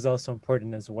system is also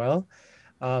important as well.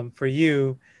 For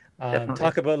you,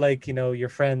 talk about like, you know, your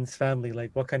friends, family,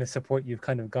 like what kind of support you've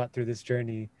kind of got through this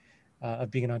journey of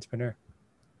being an entrepreneur.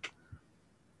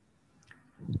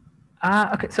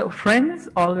 Okay, so friends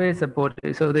always support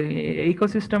it. So the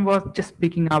ecosystem was just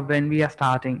picking up when we are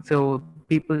starting. So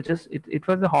people just, it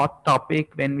was a hot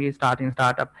topic when we starting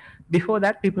startup. Before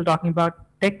that, people talking about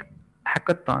tech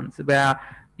hackathons where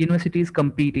universities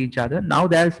compete each other. Now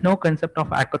there is no concept of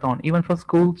hackathon, even for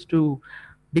schools to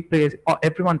big players, or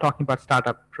everyone talking about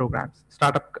startup programs,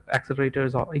 startup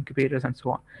accelerators or incubators and so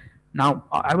on. Now,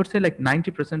 I would say like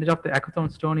 90% of the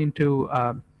hackathons turn into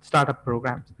startup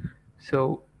programs.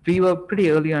 So we were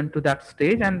pretty early on to that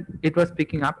stage and it was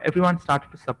picking up. Everyone started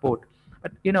to support.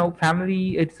 But, you know,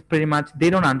 family, it's pretty much,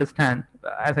 they don't understand.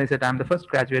 As I said, I'm the first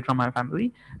graduate from my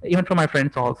family, even from my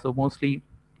friends also. Mostly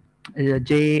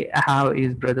Jay have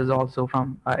his brothers also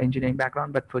from engineering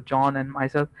background, but for John and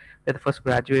myself, we're the first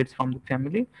graduates from the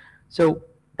family. So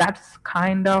that's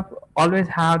kind of always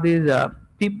have these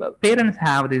parents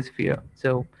have this fear.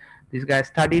 So these guys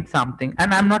studied something,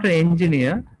 and I'm not an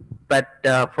engineer, but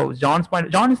for John's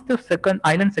point, John is the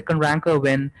island second ranker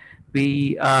when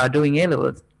we are doing A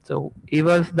levels. So he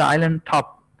was the island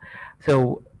top.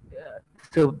 So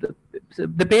so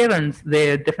the parents,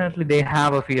 they definitely they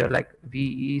have a fear. Like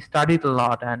he studied a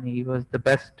lot and he was the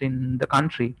best in the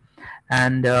country,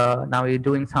 and now you're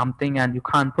doing something and you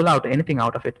can't pull out anything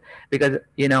out of it because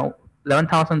you know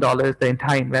 $11,000 the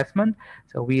entire investment.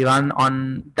 So we run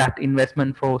on that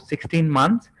investment for 16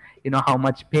 months. You know how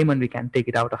much payment we can take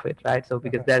it out of it, right? So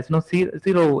because there's no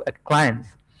zero clients,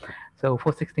 so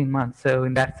for 16 months. So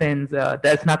in that sense,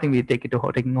 there's nothing we take it to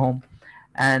taking home,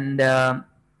 and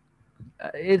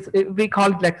we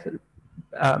call it like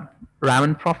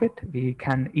ramen profit. We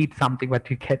can eat something what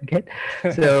we can get.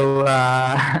 So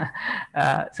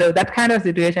so that kind of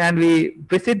situation, and we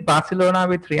visit Barcelona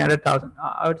with 300,000.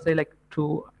 I would say like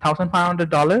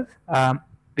 $2,500.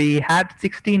 We had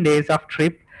 16 days of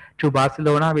trip to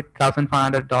Barcelona with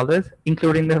 $1,500,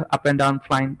 including the up and down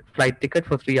flight ticket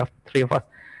for three of us.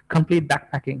 Complete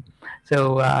backpacking.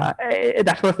 So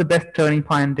that was the best turning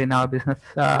point in our business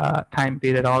time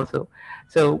period also.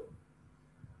 So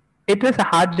it was a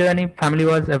hard journey. Family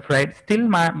was afraid. Still,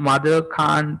 my mother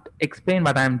can't explain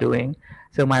what I'm doing.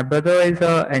 So my brother is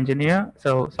an engineer,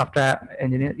 so software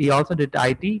engineer. He also did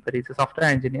IT, but he's a software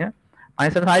engineer.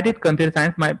 Myself, I did computer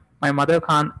science. My mother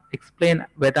can't explain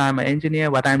whether I'm an engineer,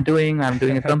 what I'm doing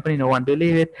a company, no one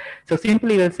believe it. So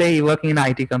simply will say you're working in an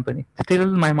IT company. Still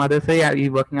my mother say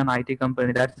you're working on an IT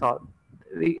company, that's all.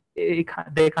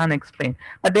 they can't explain.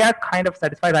 But they are kind of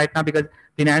satisfied right now because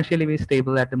financially we're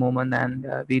stable at the moment, and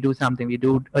we do something. We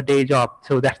do a day job,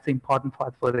 so that's the important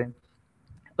part for them.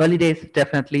 Early days,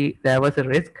 definitely there was a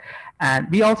risk, and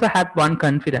we also had one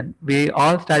confident. We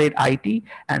all studied IT,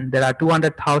 and there are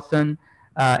 200,000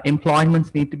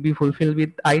 employments need to be fulfilled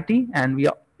with IT, and we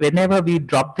whenever we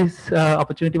drop this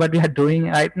opportunity what we are doing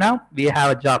right now, we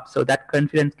have a job. So that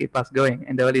confidence keep us going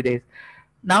in the early days.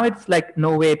 Now it's like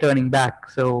no way turning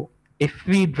back. So if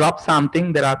we drop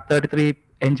something, there are 33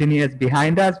 engineers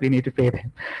behind us, we need to pay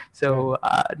them. So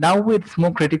now it's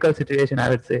more critical situation, I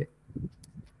would say.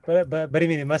 But I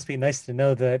mean, it must be nice to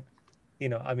know that,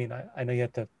 I mean, I know you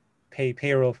have to pay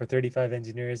payroll for 35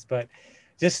 engineers, but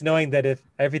just knowing that if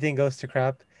everything goes to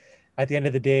crap, at the end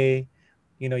of the day,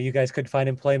 you guys could find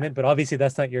employment, but obviously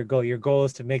that's not your goal. Your goal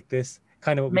is to make this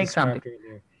kind of what we described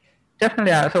earlier.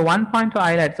 Definitely. So one point to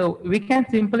highlight. So we can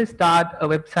simply start a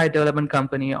website development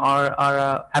company or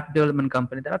a app development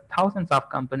company. There are thousands of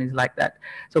companies like that.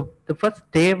 So the first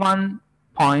day one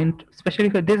point, especially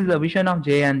if this is the vision of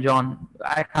Jay and John,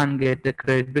 I can't get the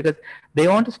credit because they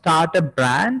want to start a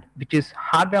brand which is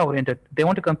hardware oriented. They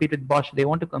want to compete with Bosch. They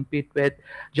want to compete with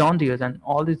John Deere's and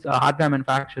all these hardware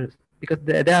manufacturers because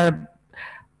they are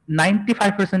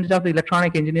 95% of the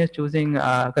electronic engineers choosing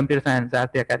computer science as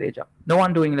their career job. No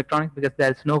one doing electronics because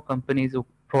there's no companies who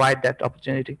provide that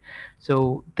opportunity.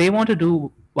 So they want to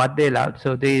do what they love.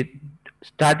 So they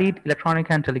studied electronic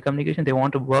and telecommunication. They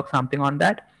want to work something on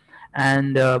that,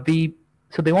 and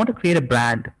so they want to create a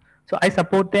brand. So I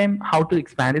support them how to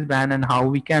expand this brand and how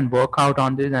we can work out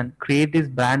on this and create this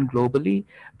brand globally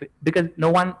because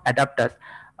no one adapt us.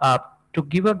 To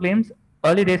give a glimpse,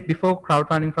 early days before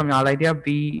crowdfunding from All Idea,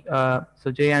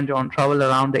 so Jay and John travel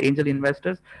around the angel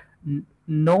investors.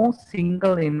 No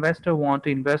single investor want to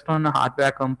invest on a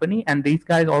hardware company, and these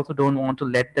guys also don't want to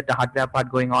let the hardware part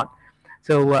going on.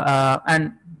 So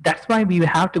and that's why we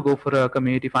have to go for a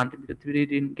community fund because we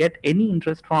didn't get any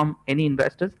interest from any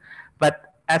investors.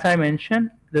 But as I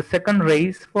mentioned, the second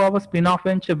raise for our spin-off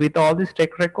venture with all this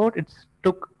tech record, it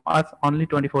took us only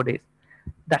 24 days.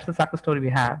 That's the success story we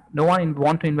have. No one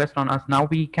want to invest on us. Now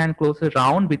we can close a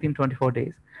round within 24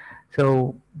 days.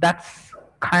 So that's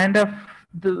kind of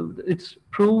it's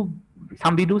proof.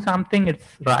 We do something, it's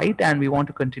right, and we want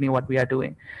to continue what we are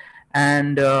doing.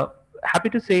 And happy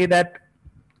to say that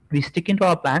we stick into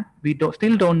our plan. We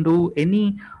still don't do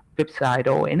any website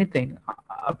or anything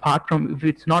apart from if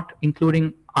it's not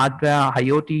including hardware,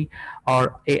 IoT,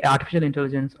 or artificial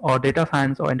intelligence, or data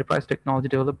science, or enterprise technology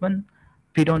development.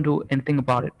 We don't do anything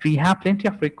about it. We have plenty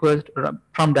of requests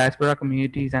from diaspora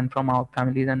communities and from our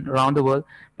families and around the world,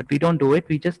 but we don't do it.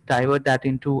 We just divert that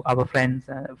into our friends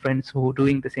who are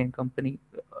doing the same company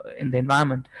in the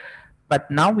environment. But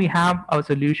now we have our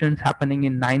solutions happening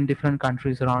in 9 different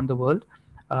countries around the world,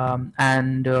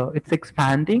 and it's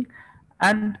expanding,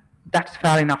 and that's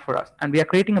fair enough for us. And we are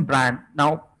creating a brand.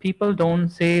 Now, people don't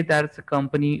say that it's a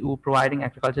company who providing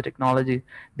agriculture technology.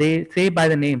 They say by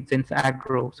the name, Sense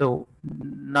Agro. So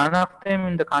none of them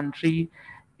in the country,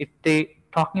 if they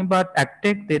talking about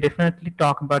agtech, they definitely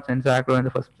talk about Sense Agro in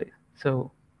the first place.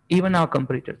 So even our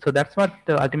competitors. So that's what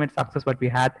the ultimate success what we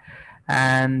had.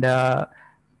 And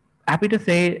happy to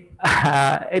say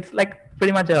it's like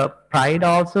pretty much a pride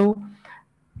also.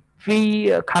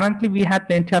 We currently we had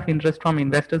plenty of interest from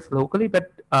investors locally,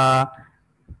 but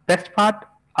best part,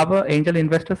 our angel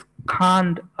investors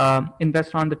can't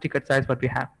invest on the ticket size what we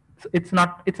have. So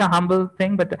it's a humble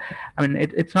thing, but I mean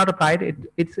it's not a pride.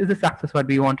 It's a success what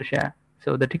we want to share.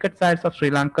 So the ticket size of Sri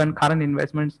Lankan current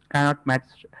investments cannot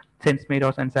match SenseMade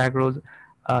or SenseAgro's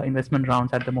investment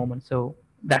rounds at the moment. So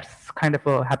that's kind of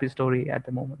a happy story at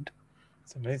the moment.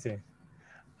 It's amazing.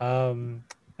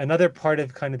 Another part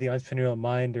of kind of the entrepreneurial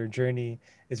mind or journey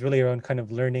is really around kind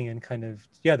of learning and kind of,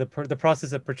 the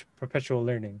process of perpetual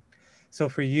learning. So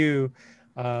for you,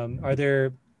 are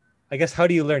there, I guess, how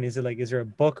do you learn? Is there a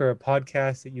book or a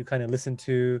podcast that you kind of listen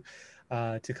to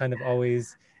kind of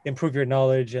always improve your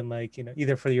knowledge and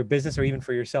either for your business or even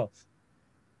for yourself?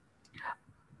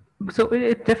 So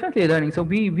it's definitely learning. So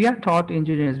we are taught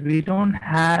engineers. We don't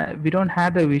have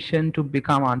the vision to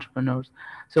become entrepreneurs.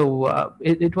 So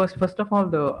it was first of all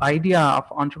the idea of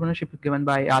entrepreneurship given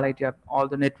by LITF, all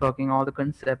the networking, all the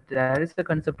concept. There is the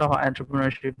concept of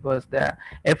entrepreneurship was there.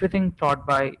 Everything taught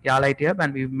by LITF,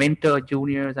 and we mentor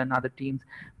juniors and other teams.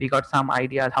 We got some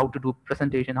ideas how to do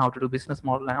presentation, how to do business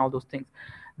model, and all those things.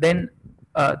 Then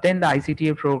the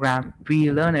ICTA program,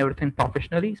 we learn everything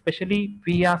professionally, especially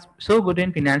we are so good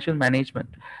in financial management.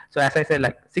 So as I said,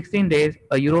 like 16 days,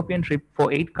 a European trip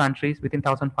for 8 countries within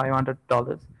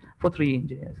 $1,500 for 3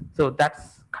 engineers. So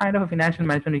that's kind of a financial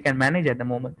management we can manage at the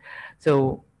moment.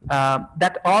 So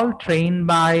that all trained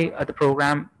by the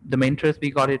program, the mentors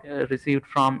we got it received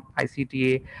from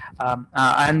ICTA,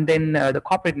 and then the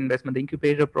corporate investment, the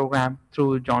incubator program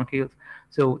through John Keels.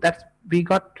 So that's, we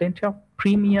got plenty of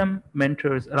premium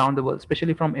mentors around the world,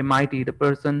 especially from MIT.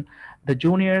 The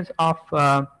juniors of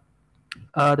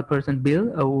the person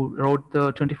Bill, who wrote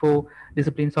the 24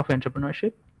 Disciplines of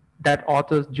Entrepreneurship. That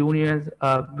authors, juniors,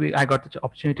 I got the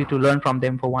opportunity to learn from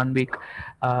them for 1 week.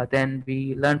 Then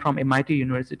we learned from MIT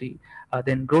University,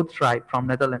 then Growth Tribe from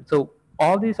Netherlands. So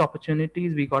all these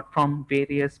opportunities we got from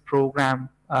various program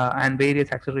and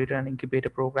various accelerator and incubator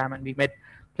program, and we met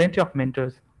plenty of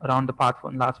mentors around the path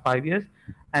for the last 5 years.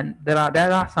 And there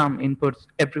are some inputs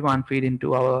everyone feed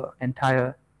into our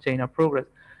entire chain of progress.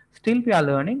 Still we are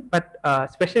learning, but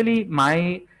especially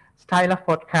my style of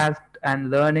podcast and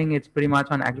learning, it's pretty much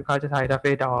on agriculture side of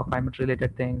it or climate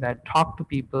related things. I talk to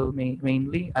people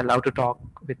mainly. I love to talk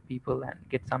with people and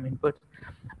get some input.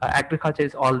 Agriculture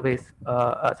is always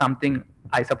something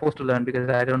I supposed to learn because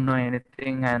I don't know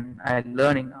anything and I'm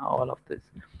learning all of this.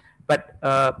 But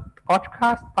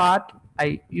podcast part,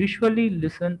 I usually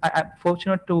listen. I'm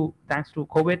fortunate to, thanks to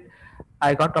COVID,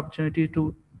 I got the opportunity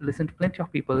to listen to plenty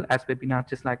of people as webinars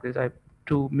just like this. I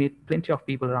to meet plenty of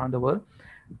people around the world,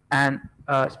 and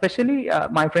especially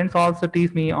my friends also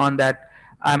tease me on that.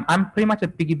 I'm pretty much a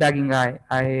piggybacking guy.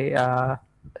 I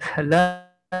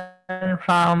learn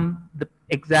from the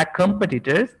exact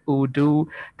competitors who do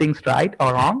things right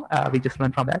or wrong. We just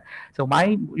learn from that. So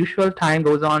my usual time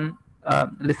goes on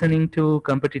listening to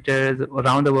competitors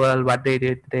around the world, what they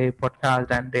did, they podcast,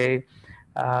 and they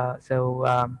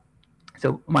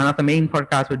so one of the main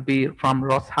podcasts would be from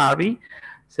Ross Harvey.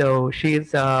 So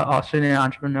she's an Australian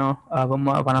entrepreneur,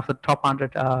 one of the top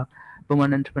 100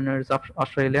 women entrepreneurs of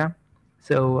Australia.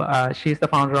 So she's the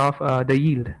founder of The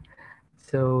Yield.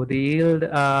 So The Yield,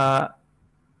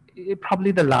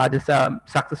 probably the largest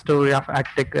success story of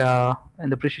agtech in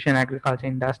the precision agriculture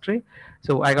industry.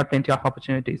 So I got plenty of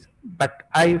opportunities, but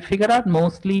I figured out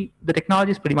mostly the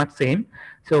technology is pretty much same.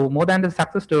 So more than the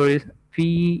success stories,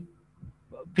 we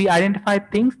identify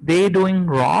things they're doing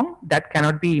wrong that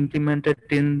cannot be implemented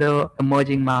in the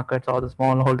emerging markets or the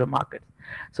smallholder markets.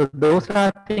 So those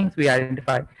are things we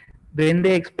identify when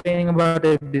they're explaining about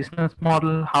their business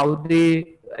model, how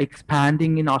they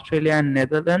expanding in Australia and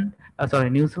Netherlands,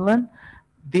 New Zealand.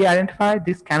 They identify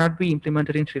this cannot be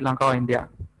implemented in Sri Lanka or India.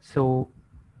 So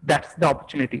that's the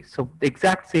opportunity. So the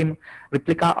exact same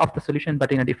replica of the solution,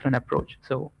 but in a different approach.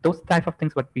 So those type of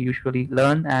things what we usually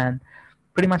learn and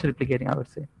pretty much replicating, I would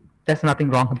say. There's nothing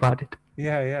wrong about it.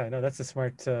 Yeah, no, that's a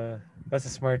smart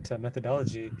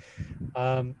methodology.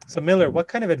 So Miller, what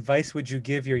kind of advice would you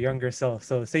give your younger self?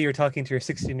 So say you're talking to your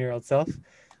 16-year-old self,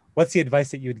 what's the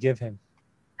advice that you'd give him?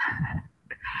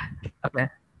 Okay,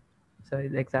 so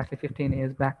it's exactly 15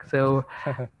 years back. So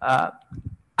I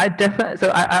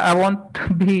want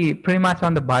to be pretty much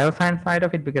on the bioscience side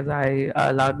of it because I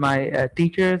allowed my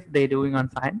teachers, they're doing on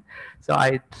science. So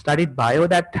I studied bio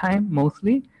that time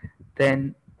mostly.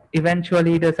 Then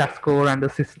eventually the SAS score and the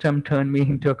system turned me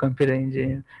into a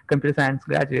computer science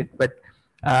graduate. But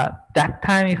that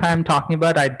time, if I'm talking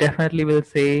about, I definitely will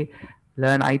say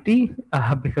learn IT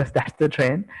because that's the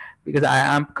trend. Because I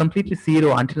am completely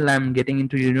zero until I'm getting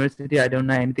into university. I don't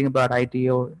know anything about IT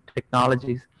or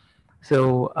technologies.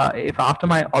 So if after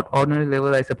my ordinary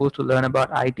level, I supposed to learn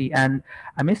about IT, and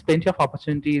I missed plenty of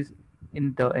opportunities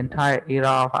in the entire era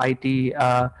of IT.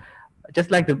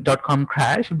 Just like the .com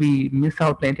crash, we miss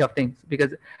out plenty of things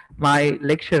because my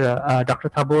lecturer, Dr.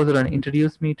 Thabozaran,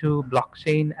 introduced me to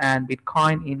blockchain and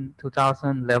Bitcoin in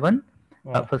 2011,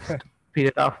 Wow. first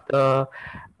period of the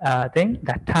thing.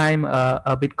 That time,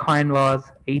 a Bitcoin was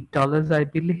 $8, I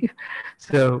believe.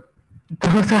 So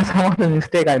those are some of the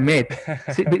mistakes I made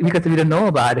because we don't know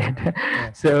about it.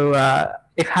 Yeah. So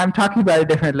if I'm talking about it,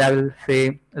 definitely I will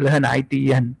say learn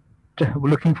IT and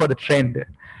looking for the trend,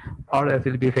 or else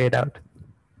it'll be fade out.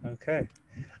 Okay.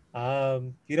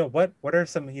 What are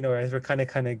some, as we're kind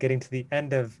of getting to the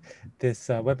end of this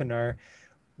webinar,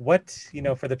 what,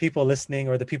 for the people listening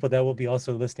or the people that will be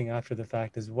also listening after the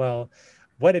fact as well,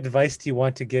 what advice do you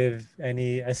want to give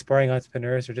any aspiring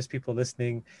entrepreneurs or just people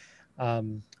listening,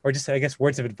 or just, I guess,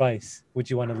 words of advice would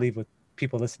you want to leave with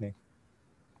people listening?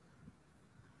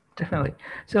 Definitely.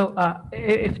 So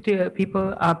if the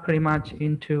people are pretty much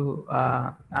into,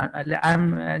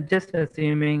 I'm just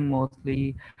assuming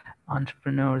mostly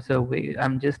entrepreneurs, so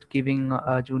I'm just giving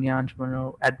a junior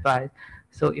entrepreneur advice.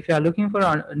 So if you are looking for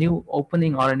a new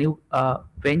opening or a new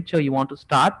venture you want to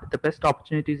start, the best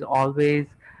opportunity is always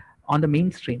on the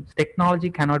mainstreams. Technology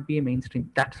cannot be a mainstream.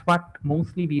 That's what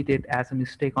mostly we did as a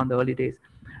mistake on the early days,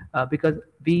 because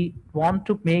we want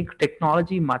to make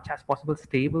technology much as possible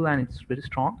stable and it's very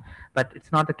strong, but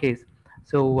it's not the case.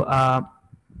 So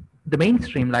the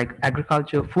mainstream like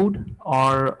agriculture, food,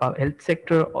 or health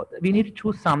sector, we need to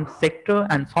choose some sector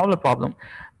and solve a problem.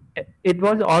 It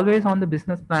was always on the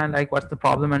business plan, like what's the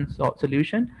problem and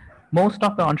solution. Most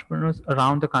of the entrepreneurs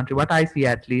around the country, what I see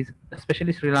at least,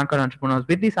 especially Sri Lankan entrepreneurs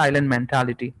with this island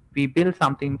mentality, we build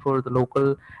something for the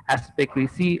local aspect, we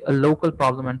see a local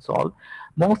problem and solve.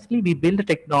 Mostly we build a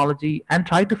technology and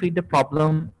try to fit the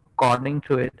problem according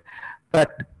to it.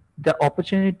 But the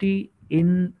opportunity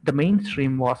in the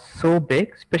mainstream was so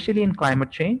big, especially in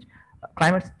climate change.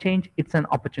 Climate change, it's an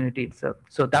opportunity itself.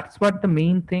 So that's what the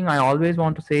main thing I always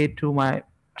want to say to my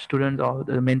students or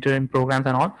the mentoring programs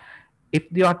and all. If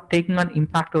they are taking an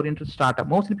impact oriented startup,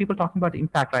 mostly people talking about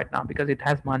impact right now because it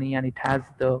has money and it has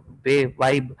the way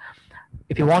vibe.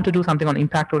 If you want to do something on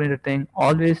impact oriented thing,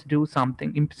 always do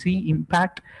something, see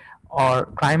impact or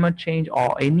climate change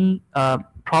or any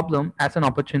problem as an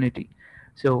opportunity.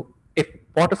 So if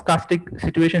water scarcity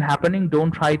situation happening,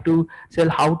 don't try to sell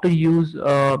how to use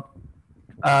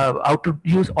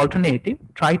alternative.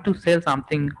 Try to sell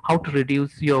something how to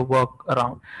reduce your work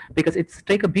around, because it's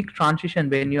take a big transition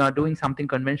when you are doing something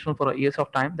conventional for years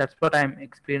of time. That's what I'm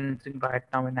experiencing right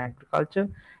now in agriculture.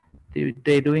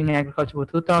 They're doing agriculture for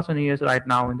 2000 years right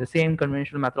now in the same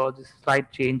conventional methodology,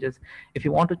 slight changes. If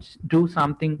you want to do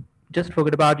something, just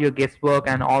forget about your guesswork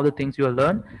and all the things you will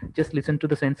learn. Just listen to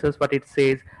the sensors, what it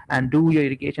says, and do your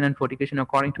irrigation and fertigation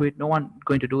according to it. No one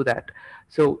going to do that.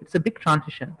 So it's a big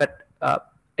transition, but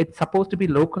it's supposed to be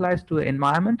localized to the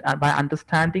environment and by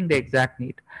understanding the exact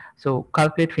need. So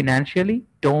calculate financially,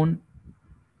 don't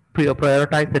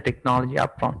prioritize the technology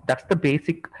upfront. That's the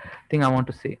basic thing I want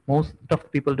to say. Most of the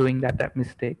people doing that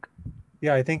mistake.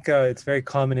 Yeah, I think it's very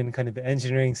common in kind of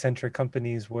engineering-centric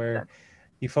companies where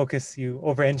you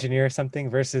over-engineer something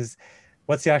versus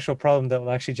what's the actual problem that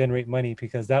will actually generate money,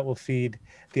 because that will feed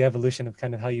the evolution of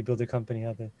kind of how you build a company,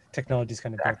 how the technology is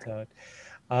kind of built out.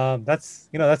 That's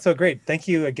so great. Thank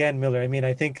you again, Miller. I mean,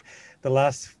 I think the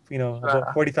last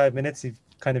about 45 minutes, you've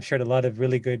kind of shared a lot of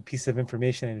really good pieces of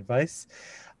information and advice.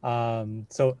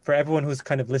 So for everyone who's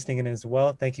kind of listening in as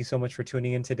well, thank you so much for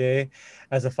tuning in today.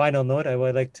 As a final note, I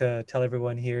would like to tell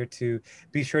everyone here to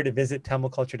be sure to visit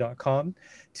tamilculture.com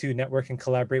to network and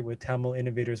collaborate with Tamil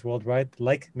innovators worldwide,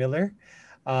 like Miller.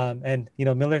 And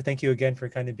Miller, thank you again for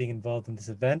kind of being involved in this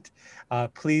event.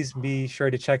 Please be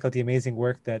sure to check out the amazing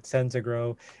work that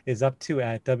SensAgro is up to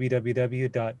at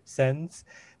www.sens,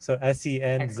 so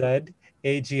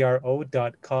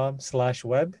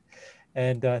SENZAGRO.com/web.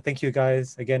 And thank you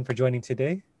guys again for joining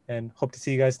today, and hope to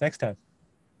see you guys next time.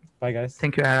 Bye, guys.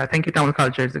 Thank you, Tamil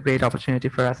Culture. It's a great opportunity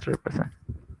for us to represent.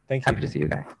 Thank you. Happy to see you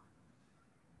guys.